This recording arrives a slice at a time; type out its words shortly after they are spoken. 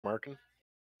Marking?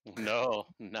 No,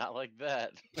 not like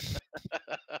that.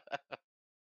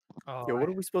 Oh, Yo, what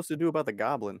are we supposed to do about the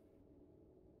goblin?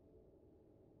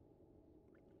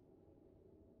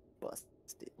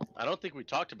 Busted. I don't think we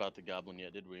talked about the goblin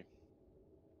yet, did we?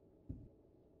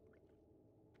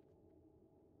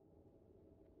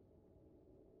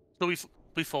 So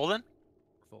we full then?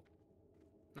 Full.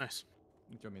 Nice.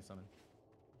 You can throw me a summon.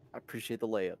 I appreciate the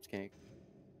layups, Kank.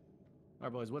 All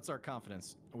right, boys. What's our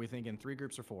confidence? Are we thinking 3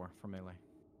 groups or 4 for melee?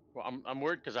 Well, I'm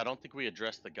worried because I don't think we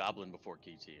addressed the goblin before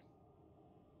KT.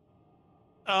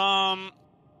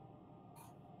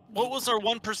 What was our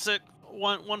 1%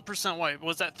 1% white?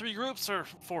 Was that 3 groups or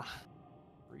 4?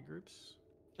 3 groups.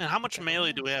 And how much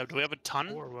melee do we have? Do we have a ton?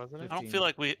 4, wasn't it? I don't feel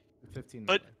like we. 15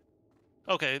 But- melee.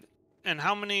 Okay. And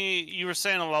how many? You were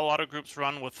saying a lot of groups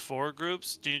run with 4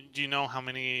 groups. Do you know how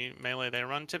many melee they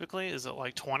run typically? Is it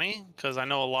like 20? Because I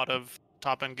know a lot of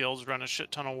top end guilds run a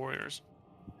shit ton of warriors.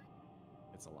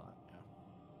 It's a lot. Yeah.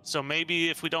 So maybe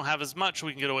if we don't have as much,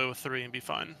 we can get away with 3 and be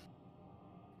fine.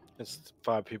 It's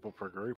 5 people per group.